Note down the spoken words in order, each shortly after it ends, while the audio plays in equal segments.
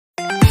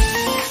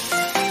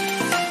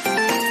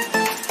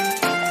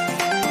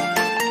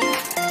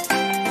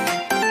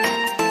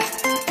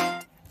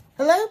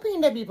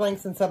Hey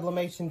Blanks and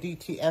Sublimation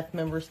DTF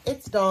members,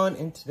 it's Dawn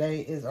and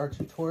today is our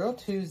Tutorial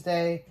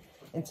Tuesday.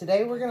 And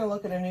today we're going to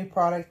look at a new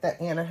product that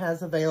Anna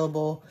has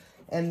available.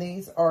 And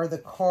these are the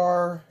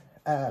car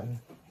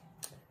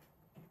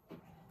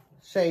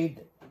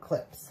shade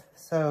clips.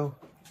 So,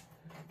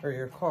 or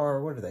your car,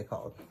 what are they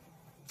called?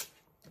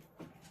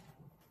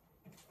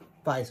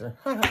 Visor.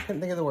 I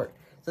couldn't think of the word.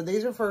 So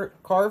these are for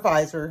car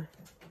visor,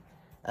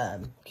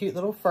 cute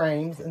little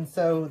frames. And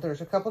so there's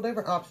a couple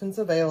different options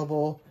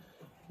available.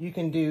 You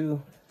can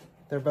do,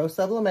 they're both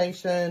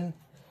sublimation,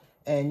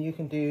 and you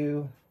can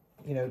do,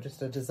 you know,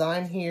 just a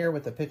design here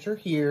with a picture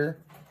here,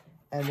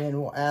 and then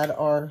we'll add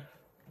our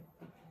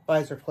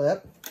visor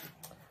clip.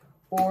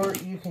 Or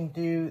you can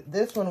do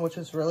this one, which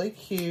is really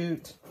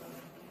cute.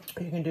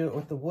 You can do it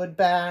with the wood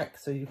back.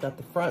 So you've got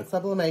the front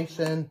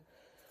sublimation,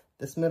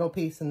 this middle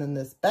piece, and then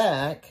this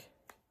back.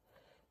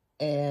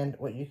 And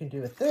what you can do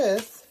with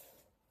this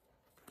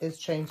is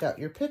change out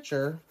your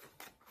picture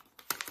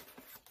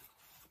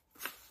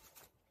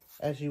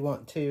as you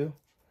want to,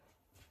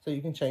 so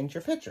you can change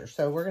your picture.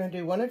 So we're going to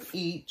do one of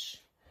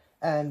each.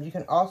 You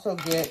can also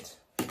get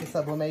the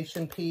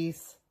sublimation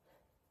piece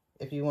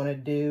if you want to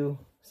do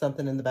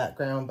something in the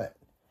background, but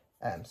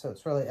so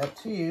it's really up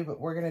to you,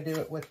 but we're going to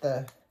do it with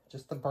the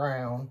just the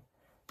brown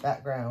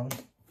background.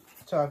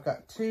 So I've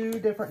got two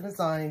different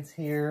designs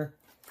here.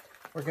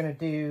 We're going to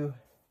do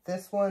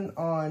this one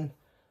on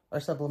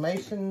our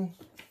sublimation,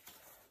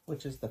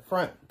 which is the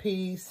front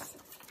piece,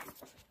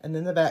 and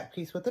then the back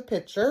piece with the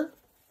picture.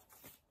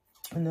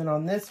 And then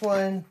on this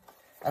one,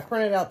 I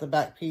printed out the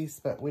back piece,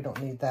 but we don't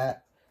need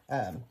that.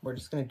 We're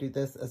just going to do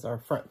this as our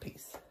front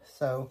piece.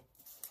 So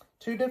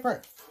two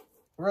different,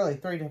 really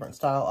three different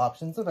style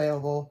options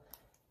available.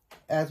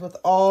 As with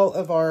all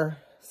of our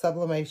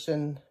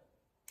sublimation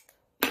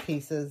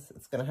pieces,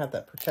 it's going to have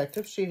that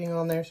protective sheeting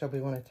on there. So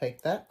we want to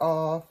take that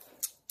off.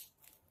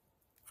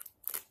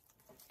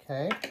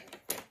 Okay.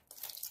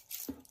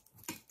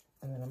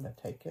 And then I'm going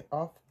to take it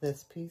off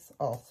this piece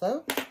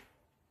also.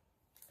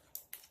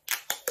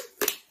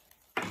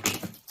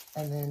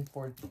 And then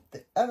for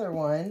the other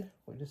one,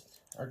 we just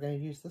are going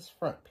to use this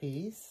front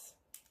piece.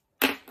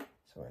 So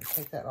we're going to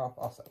take that off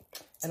also.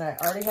 And I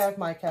already have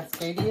my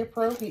Cascadia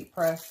Pro heat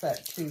press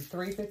set to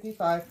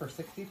 355 for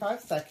 65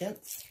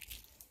 seconds.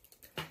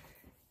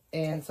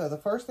 And so the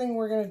first thing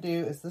we're going to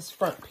do is this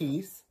front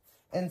piece.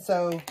 And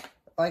so,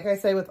 like I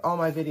say with all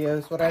my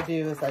videos, what I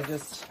do is I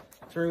just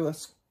threw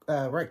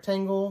a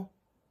rectangle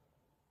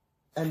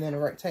and then a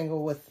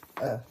rectangle with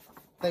a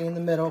thing in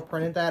the middle,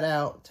 printed that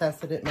out,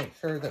 tested it, make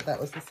sure that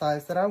that was the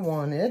size that I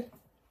wanted.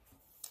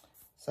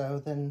 So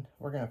then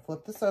we're going to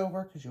flip this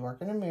over because you are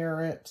going to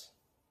mirror it.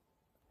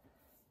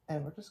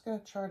 And we're just going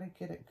to try to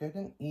get it good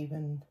and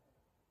even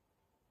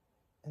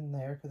in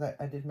there, because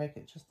I did make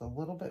it just a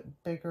little bit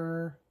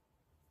bigger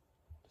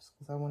just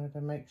because I wanted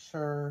to make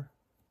sure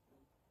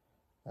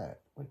that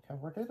we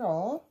covered it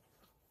all.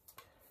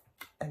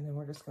 And then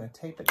we're just going to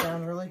tape it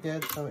down really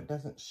good so it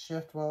doesn't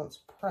shift while it's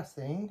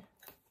pressing.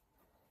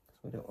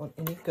 We don't want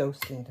any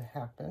ghosting to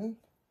happen.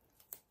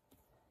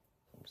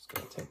 I'm just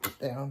going to tape it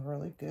down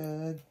really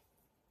good.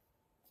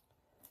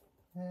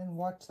 And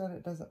watch that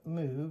it doesn't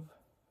move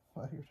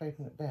while you're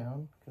taping it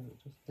down, because it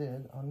just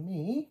did on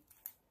me.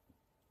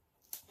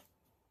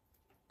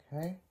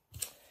 Okay.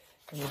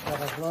 And we've got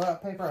our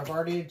blowout paper. I've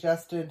already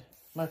adjusted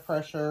my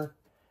pressure,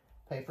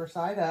 paper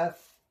side up.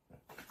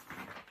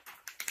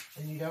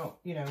 And you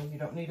don't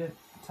need a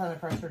ton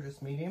of pressure,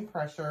 just medium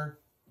pressure.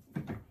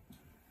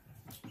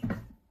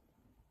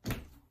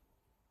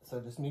 So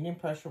just medium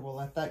pressure, we'll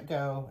let that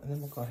go, and then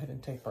we'll go ahead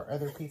and tape our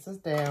other pieces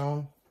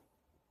down.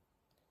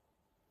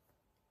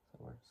 So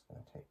we're just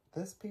going to tape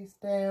this piece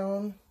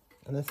down,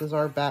 and this is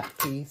our back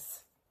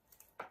piece.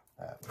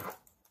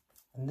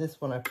 And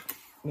this one I,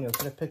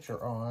 put a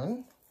picture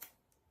on.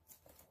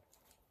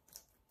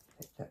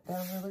 Tape that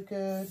down really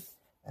good,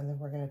 and then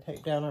we're going to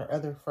tape down our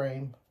other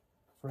frame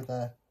for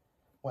the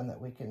one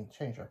that we can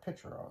change our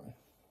picture on.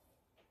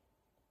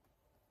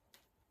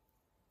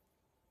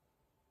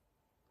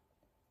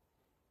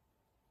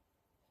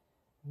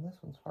 And this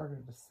one's harder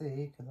to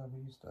see because I've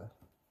used a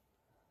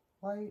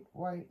light,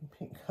 white, and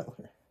pink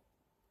color.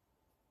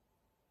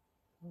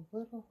 A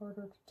little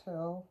harder to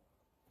tell.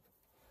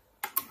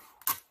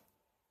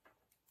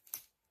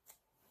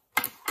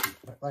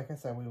 But like I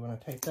said, we want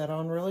to tape that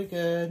on really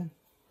good.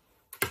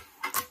 Make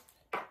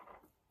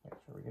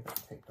sure we get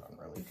it taped on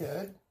really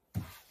good.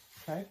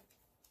 Okay.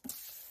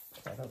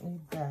 So I don't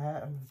need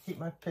that. I'm going to keep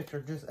my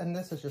picture and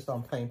this is just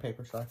on plain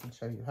paper so I can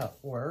show you how it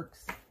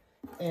works.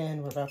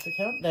 And we're about to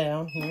count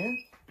down here.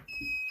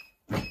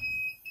 So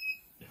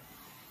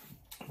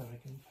I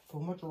can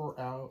pull my drawer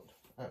out.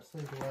 I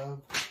absolutely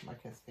love my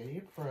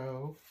Cascadia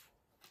Pro.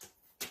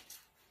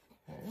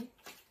 Okay. And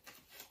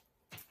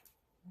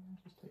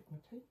just take my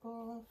tape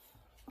off.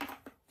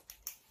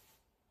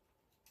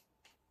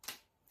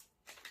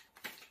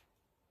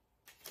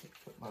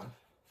 Put my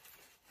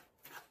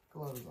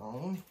gloves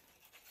on.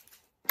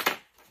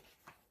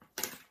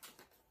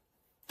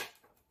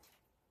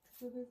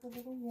 So it is a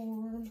little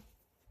warm.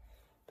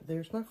 But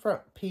there's my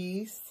front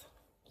piece.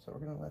 So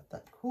we're gonna let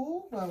that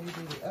cool while we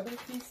do the other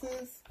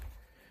pieces.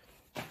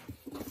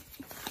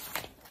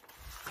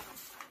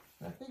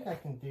 I think I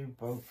can do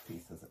both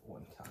pieces at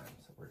one time.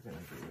 So we're gonna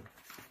do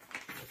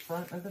the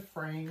front of the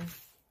frame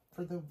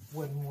for the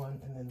wooden one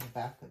and then the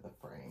back of the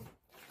frame.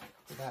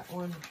 For that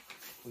one,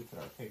 we put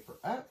our paper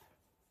up.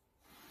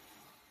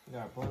 We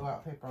got our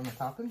blowout paper on the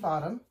top and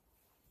bottom.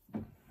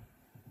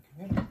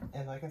 Okay.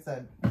 And like I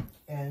said,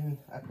 and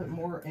I put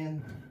more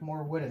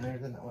wood in there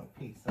than that one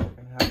piece, so we're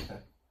gonna have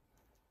to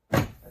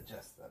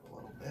adjust that a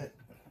little bit.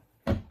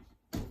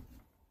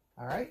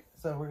 All right,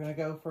 so we're gonna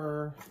go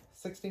for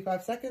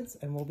 65 seconds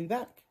and we'll be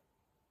back.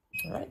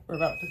 All right, we're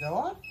about to go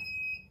off.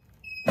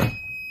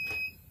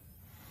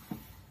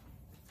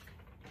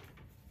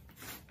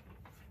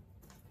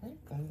 Okay,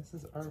 and this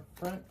is our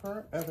front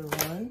for our other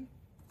one.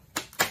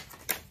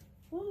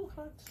 Ooh,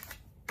 hot.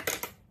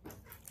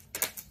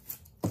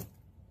 I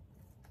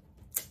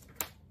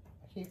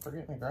keep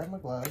forgetting to grab my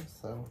gloves,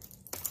 so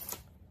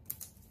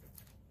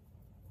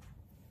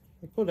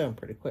they pull down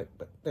pretty quick,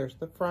 but there's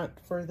the front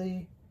for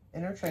the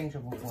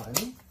interchangeable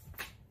one.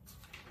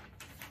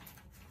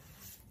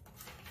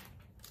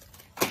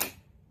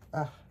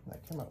 Ah,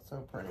 that came out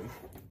so pretty.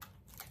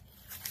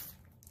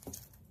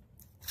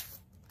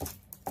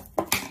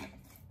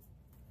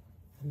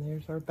 And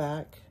there's our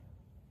back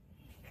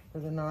for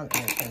the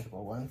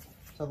non-interchangeable ones.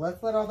 So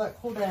let's let all that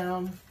cool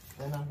down.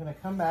 Then I'm gonna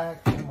come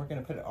back and we're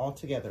gonna put it all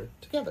together.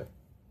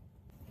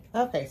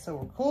 Okay, so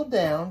we're cooled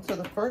down. So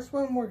the first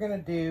one we're gonna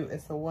do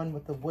is the one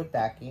with the wood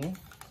backing.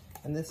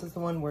 And this is the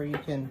one where you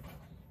can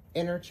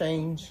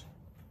interchange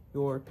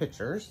your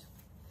pictures.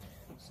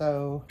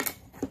 So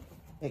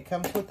it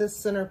comes with this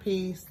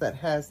centerpiece that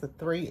has the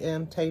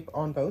 3M tape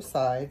on both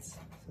sides.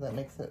 So that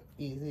makes it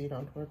easy. You don't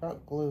have to worry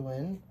about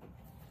gluing.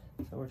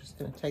 So we're just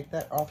gonna take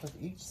that off of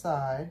each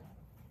side.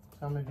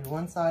 So I'm gonna do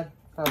one side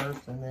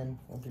first and then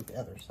we'll do the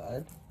other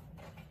side.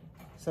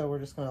 So we're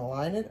just gonna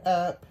line it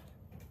up.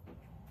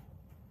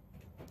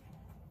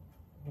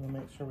 I'm gonna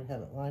make sure we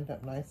have it lined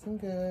up nice and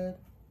good.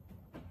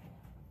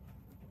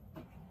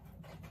 And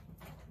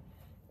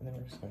then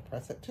we're just gonna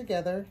press it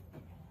together.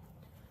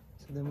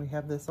 So then we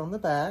have this on the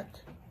back,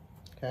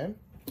 okay?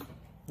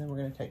 Then we're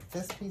gonna take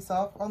this piece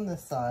off on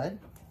this side.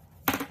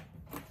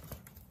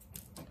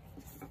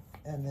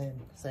 And then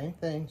same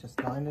thing,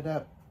 just line it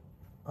up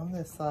on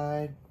this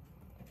side.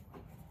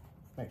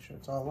 Make sure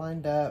it's all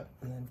lined up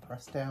and then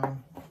press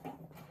down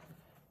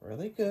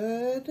really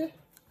good.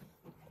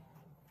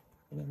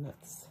 And then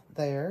that's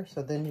there.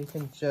 So then you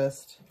can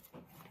just,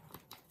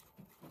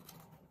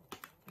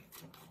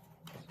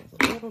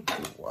 this is a little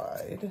too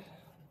wide.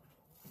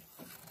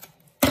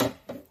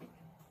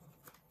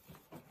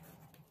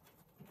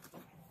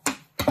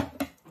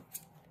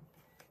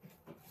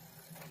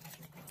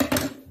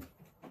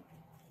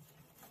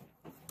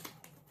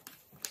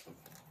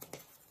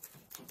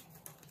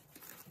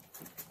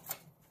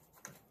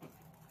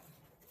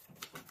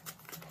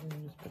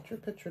 And just put your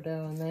picture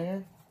down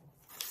there.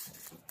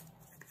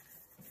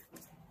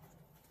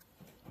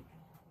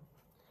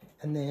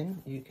 And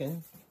then you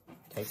can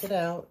take it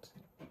out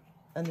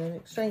and then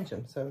exchange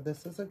them. So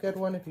this is a good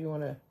one if you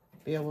want to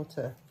be able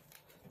to,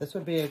 this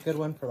would be a good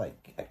one for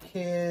like a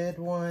kid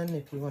one,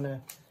 if you want to,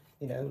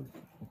 you know,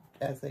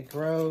 as they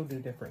grow, do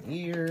different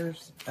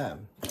years.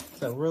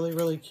 So really,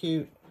 really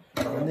cute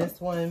on this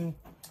one.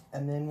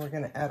 And then we're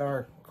going to add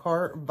our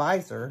car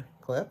visor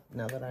clip,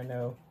 now that I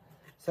know.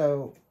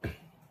 So,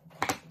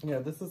 you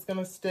know, this is going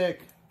to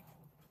stick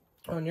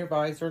on your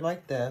visor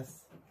like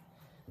this.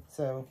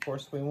 So, of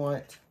course, we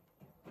want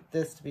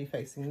this to be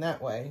facing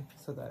that way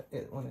so that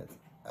when it's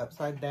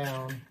upside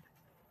down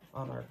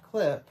on our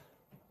clip,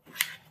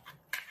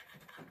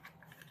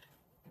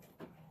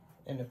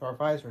 and if our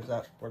visor's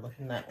up, we're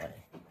looking that way,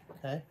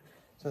 okay?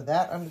 So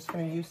that, I'm just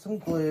going to use some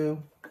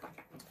glue,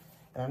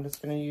 and I'm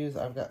just going to use,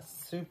 I've got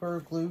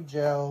super glue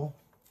gel.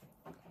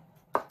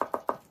 I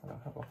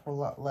don't have a whole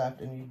lot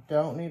left, and you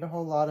don't need a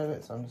whole lot of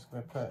it, so I'm just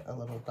going to put a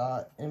little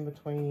dot in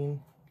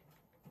between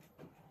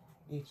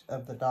each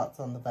of the dots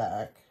on the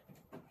back.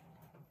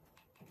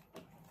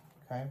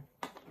 Okay,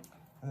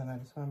 and then I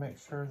just want to make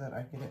sure that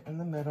I get it in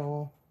the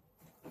middle.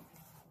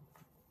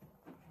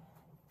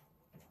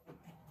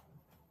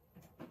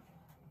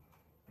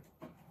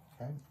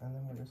 Okay, and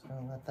then we're just going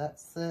to let that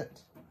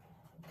sit.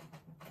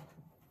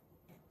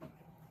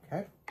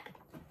 Okay,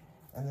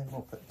 and then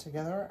we'll put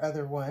together our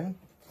other one.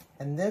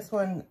 And this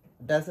one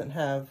doesn't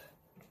have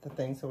the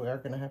thing, so we are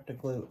going to have to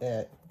glue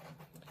it.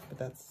 But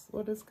that's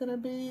what it's going to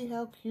be.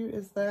 How cute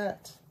is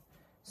that?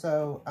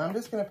 So I'm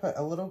just going to put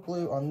a little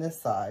glue on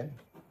this side.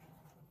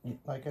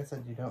 Like I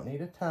said, you don't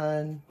need a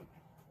ton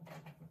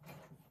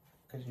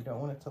because you don't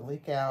want it to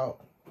leak out.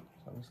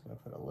 So I'm just going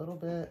to put a little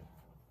bit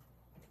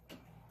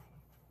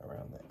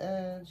around the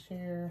edge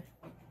here.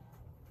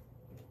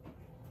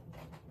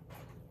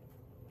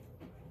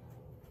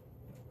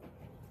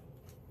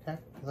 Okay,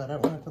 because I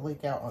don't want it to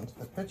leak out onto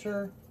the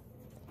picture.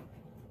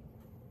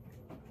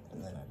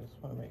 And then I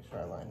just want to make sure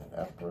I line it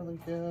up really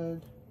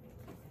good.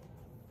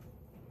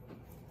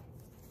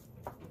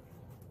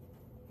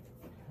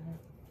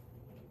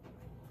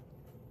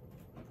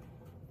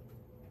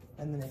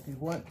 And then if you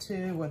want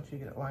to, once you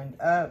get it lined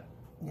up,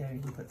 you know, you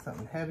can put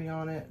something heavy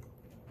on it.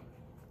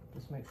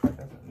 Just make sure it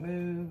doesn't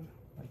move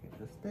like it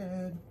just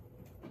did.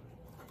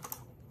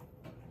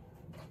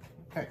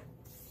 Okay,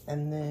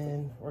 and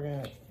then we're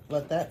gonna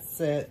let that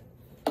sit,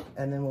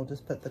 and then we'll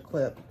just put the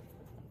clip.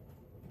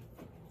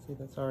 See,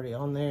 that's already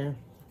on there,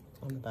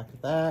 on the back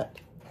of that.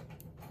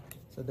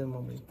 So then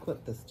when we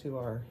clip this to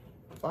our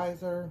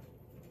visor,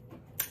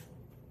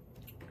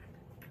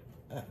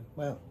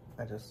 well,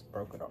 I just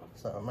broke it off,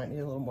 so I might need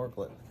a little more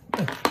glue.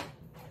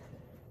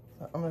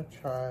 So I'm gonna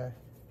try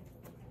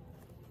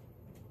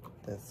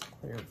this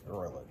clear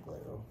Gorilla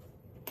Glue.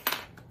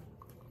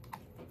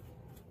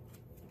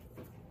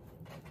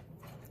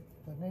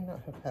 I may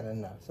not have had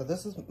enough. So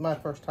this is my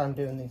first time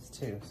doing these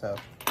too, so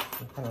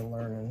I'm kind of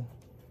learning.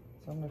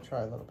 So I'm gonna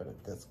try a little bit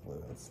of this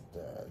glue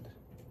instead.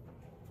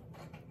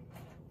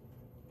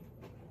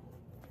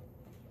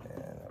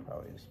 And I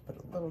probably just put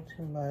a little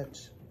too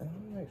much. And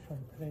I'm gonna make sure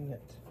I'm putting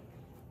it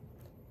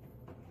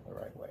the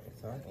right way,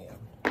 so I am.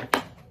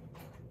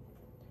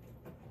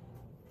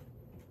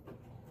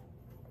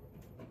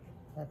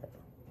 Okay.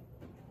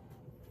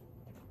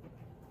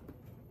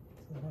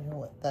 So I'm gonna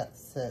let that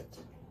sit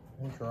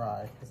and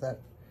dry, because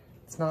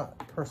it's not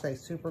per se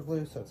super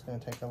glue, so it's gonna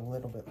take a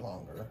little bit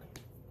longer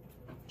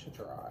to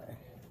dry.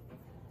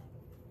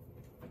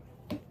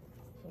 So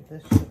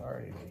this should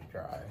already be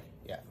dry.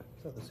 Yeah,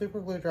 so the super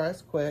glue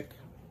dries quick.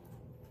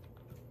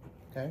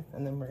 Okay,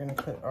 and then we're gonna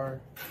put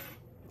our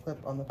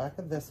clip on the back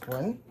of this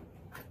one.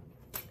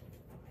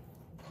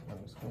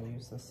 I'm just gonna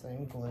use the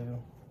same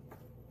glue.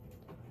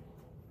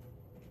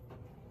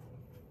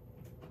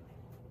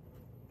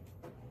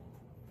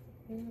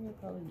 And I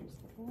probably used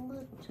a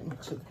little too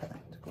much of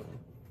that glue.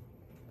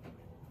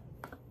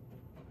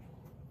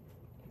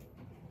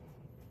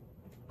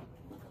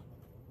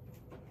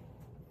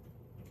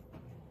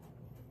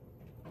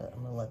 But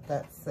I'm gonna let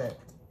that sit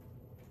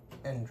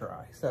and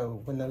dry.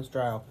 So when those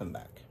dry, I'll come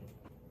back.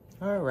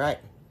 All right,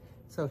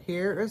 so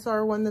here is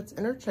our one that's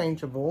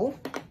interchangeable,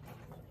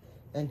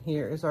 and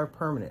here is our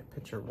permanent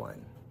picture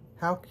one.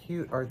 How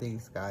cute are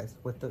these guys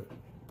with the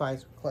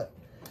visor clip?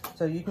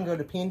 So you can go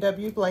to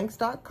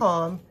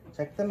pnwblanks.com,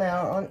 check them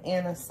out on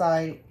Anna's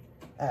site.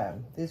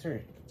 These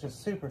are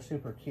just super,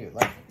 super cute.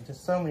 Like,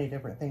 just so many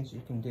different things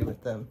you can do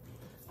with them.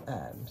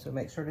 So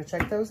make sure to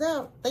check those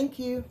out. Thank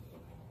you.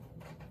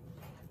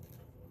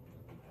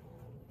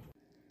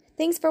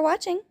 Thanks for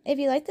watching. If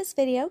you like this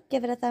video,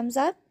 give it a thumbs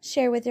up,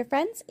 share with your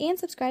friends, and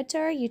subscribe to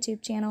our YouTube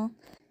channel.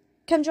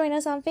 Come join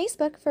us on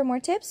Facebook for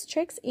more tips,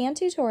 tricks, and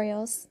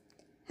tutorials.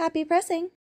 Happy pressing!